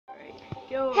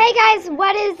Go. Hey guys,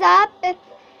 what is up?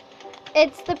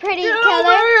 It's the pretty Get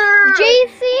killer, over!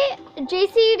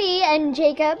 JCD, and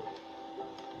Jacob.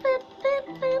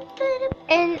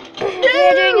 And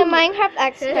we're doing a Minecraft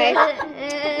exploit of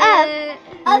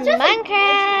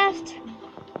Minecraft.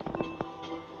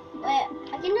 Wait,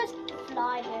 I can just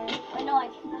fly there. Wait, no, I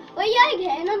can't. Wait, yeah, I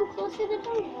can. I'm close to the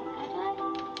door.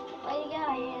 Wait, yeah,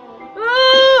 I am.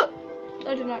 Ah!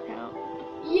 That did not count.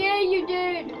 Yeah, you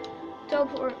did.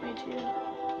 Teleport me too.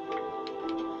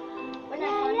 When I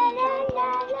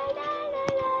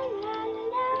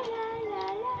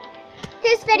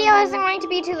This video isn't going to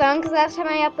be too long because last time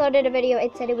I uploaded a video,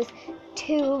 it said it was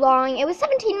too long. It was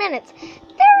 17 minutes.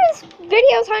 There is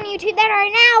videos on YouTube that are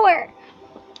an hour.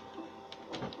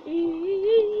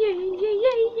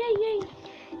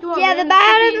 Yeah, the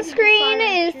bottom screen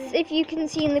is, if you can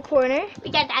see in the corner, we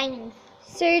got diamonds.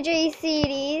 Sir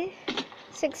JCD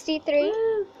 63, Yeah.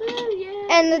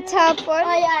 and the top one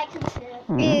Oh yeah, I can see it.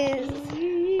 is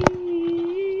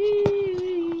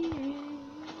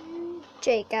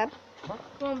Jacob.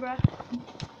 Come on, bro.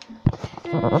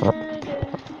 There.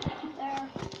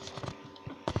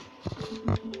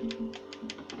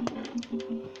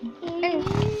 And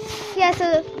yeah,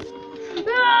 so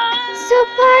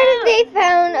far they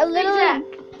found a little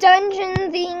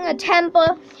dungeon thing, a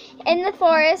temple in the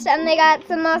forest, and they got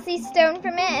some mossy stone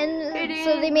from it, and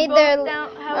so they made their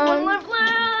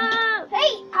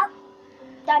Hey,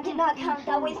 that did not count.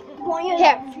 That was one of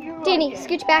Here, Danny,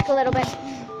 scooch back a little bit.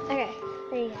 Okay,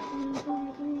 there you go.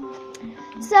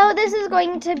 So this is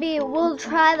going to be, we'll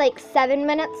try like 7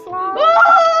 minutes long,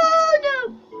 Oh no!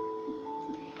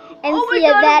 and Oh my see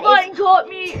if God, that mine is caught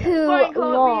me. too Mine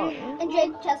caught long. me. And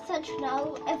Jake just such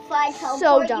no. If I teleport,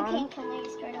 So you dumb. can't kill me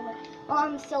straight away.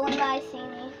 So when I see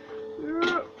me.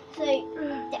 So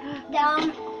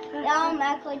down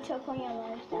automatically took one of your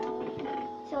lives down.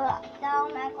 So that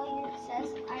automatically says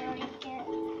I already get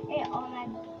it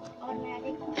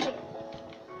automatically.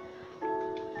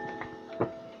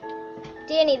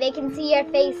 Danny, they can see your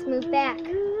face. Move back.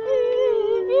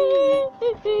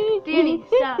 Danny,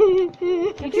 stop.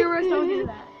 YouTubers don't do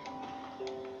that.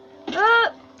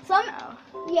 Some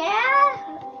yeah,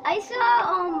 I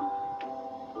saw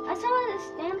that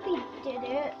Stampy did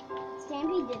it.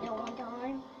 Stampy did it one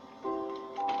time.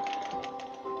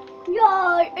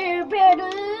 Yeah, air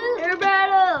battle. Air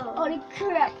battle. Holy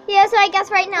crap! Yeah, so I guess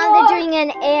right now they're doing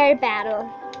an air battle.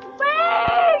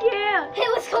 Yeah. Hey,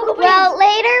 let's go. Well,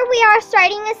 later we are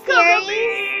starting a series,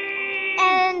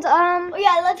 and Oh,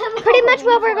 yeah, let's have a pretty Cocoa much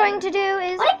what we're Bean going to do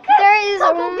is Like there is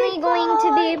Cocoa only Bean going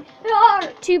to be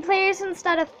fight. 2 players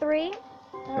instead of 3.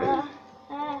 What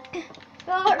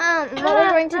we're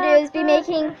going to do is be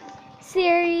making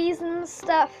series and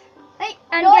stuff, Hey,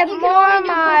 and no, get you can more only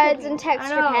do Cocoa mods Bean. and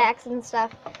texture I know. packs and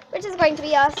stuff, which is going to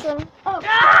be awesome. Oh.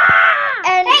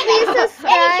 And please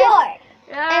subscribe. Hey, short.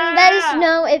 And let us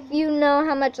know if you know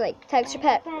how much like texture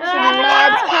packs and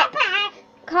mods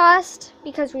cost,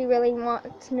 because we really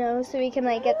want to know so we can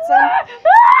like get some.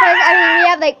 Because I mean we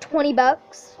have like $20. How did that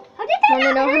Want to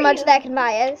not know how hurt much you? that can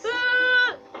buy us?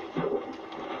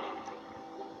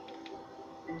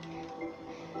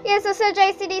 Yeah, so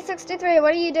JCD63,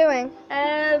 what are you doing?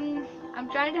 I'm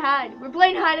trying to hide. We're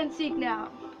playing hide and seek now,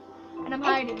 and I'm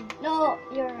hiding. No,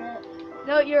 you're it.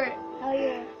 No, you're it. No,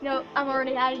 you're it. No, I'm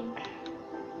already hiding.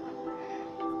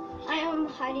 I am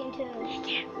hiding too. You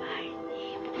can't find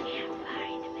me. You can't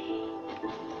find me.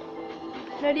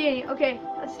 No, Danny. Okay,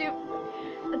 let's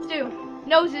do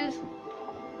noses.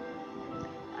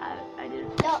 I did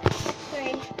it. No,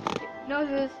 3.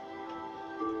 Noses.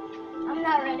 I'm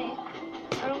not ready.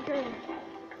 I don't care.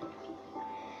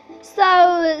 So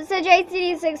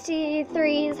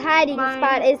JCD63's hiding Mine.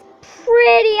 spot is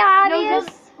pretty obvious.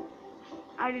 Noses.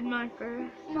 I did mine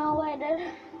first. No, I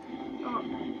didn't. Oh.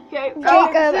 Okay.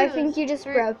 Jacob, I think you just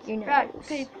broke your Rock, nose.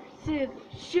 paper, scissors,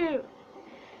 shoot.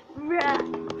 Rock,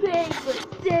 paper,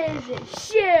 scissors,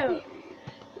 shoot.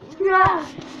 Rock,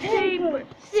 paper,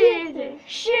 scissors,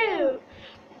 shoot.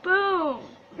 Boom.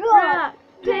 Rock,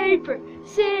 paper,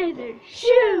 scissors,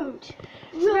 shoot.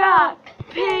 Rock,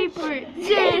 paper,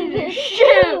 scissors,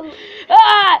 shoot.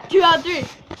 Ah! 2 out of 3.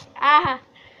 Ah!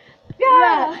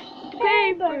 Rock,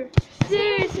 paper,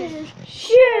 scissors,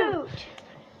 shoot.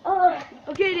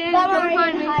 Okay, Danny, I'm come already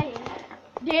find me. hiding.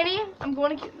 Danny, I'm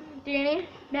going to Danny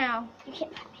now. You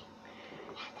can't find me.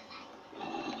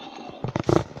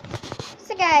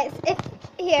 So guys, if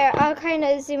here, I'll kind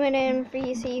of zoom it in for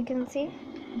you so you can see.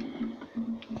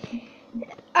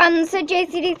 So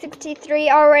JCD63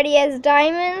 already has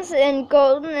diamonds and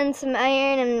golden and some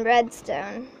iron and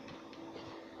redstone.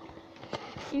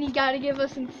 And you gotta give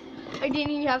us some.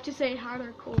 Danny, you have to say hot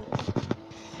or cold.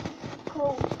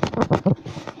 Cold.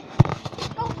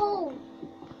 Go cold.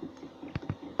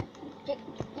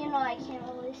 You know I can't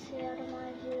really see out of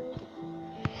my view.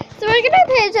 So we're gonna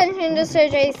pay attention to Sir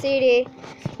JCD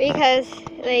because,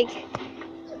 like,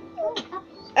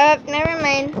 oh, never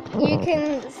mind. You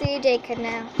can see Jacob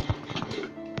now.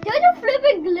 There's a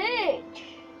flipping glitch.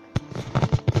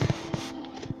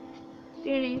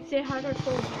 Danny, say hot or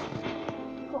cold.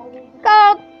 Cold.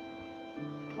 Go.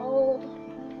 Cold.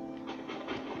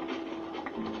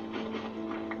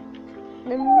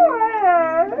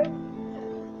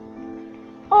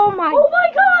 Oh my. Oh my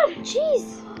God! Jeez.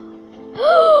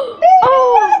 Oh!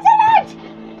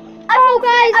 Oh,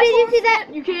 guys, did you see that?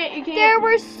 You can't. There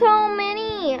were so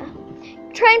many.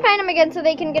 Try and find them again so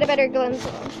they can get a better glimpse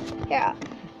of them. Yeah.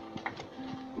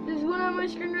 This is one on my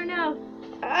screen right now.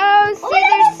 Oh, see,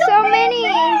 there's so many.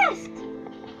 Fast.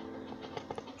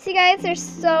 See, guys, there's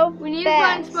so We need to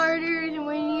find spiders and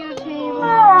we need to tame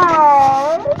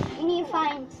them. You need to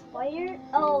find spider.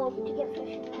 Oh, to get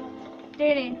fish.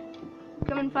 Danny,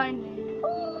 come and find me.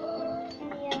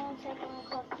 Yeah, 1 second. I'll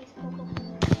collect these cocoa.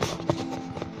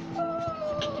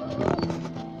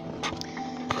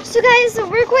 So, guys,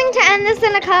 we're going to end this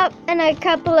in a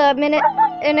couple of minutes,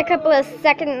 in a couple of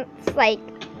seconds, like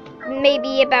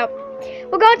maybe about.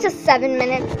 We'll go to 7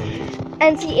 minutes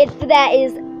and see if that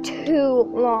is too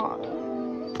long.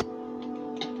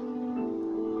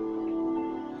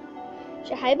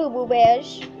 Hi, boo boo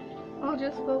bears. I'll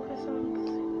just focus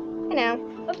on. I know.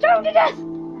 I'm starving to death!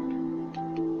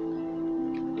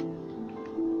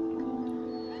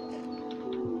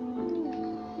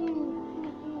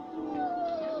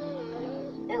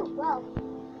 Oh, wow.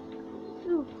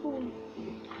 Ooh, cool.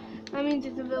 That means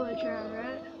it's a village around,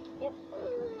 right? Yep.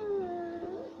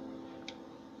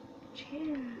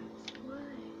 Chance, why?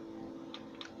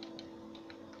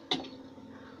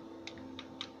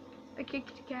 I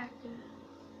kicked a cactus.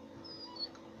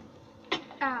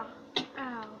 Ow,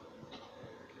 ow.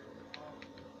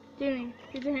 Danny,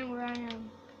 here's a hint where I am.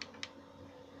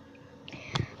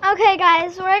 Okay,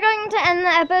 guys, we're going to end the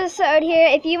episode here.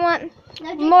 If you want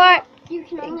No, more you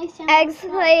can only send Eggs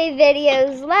Play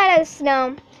videos, let us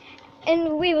know.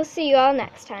 And we will see you all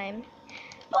next time.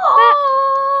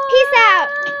 Peace out.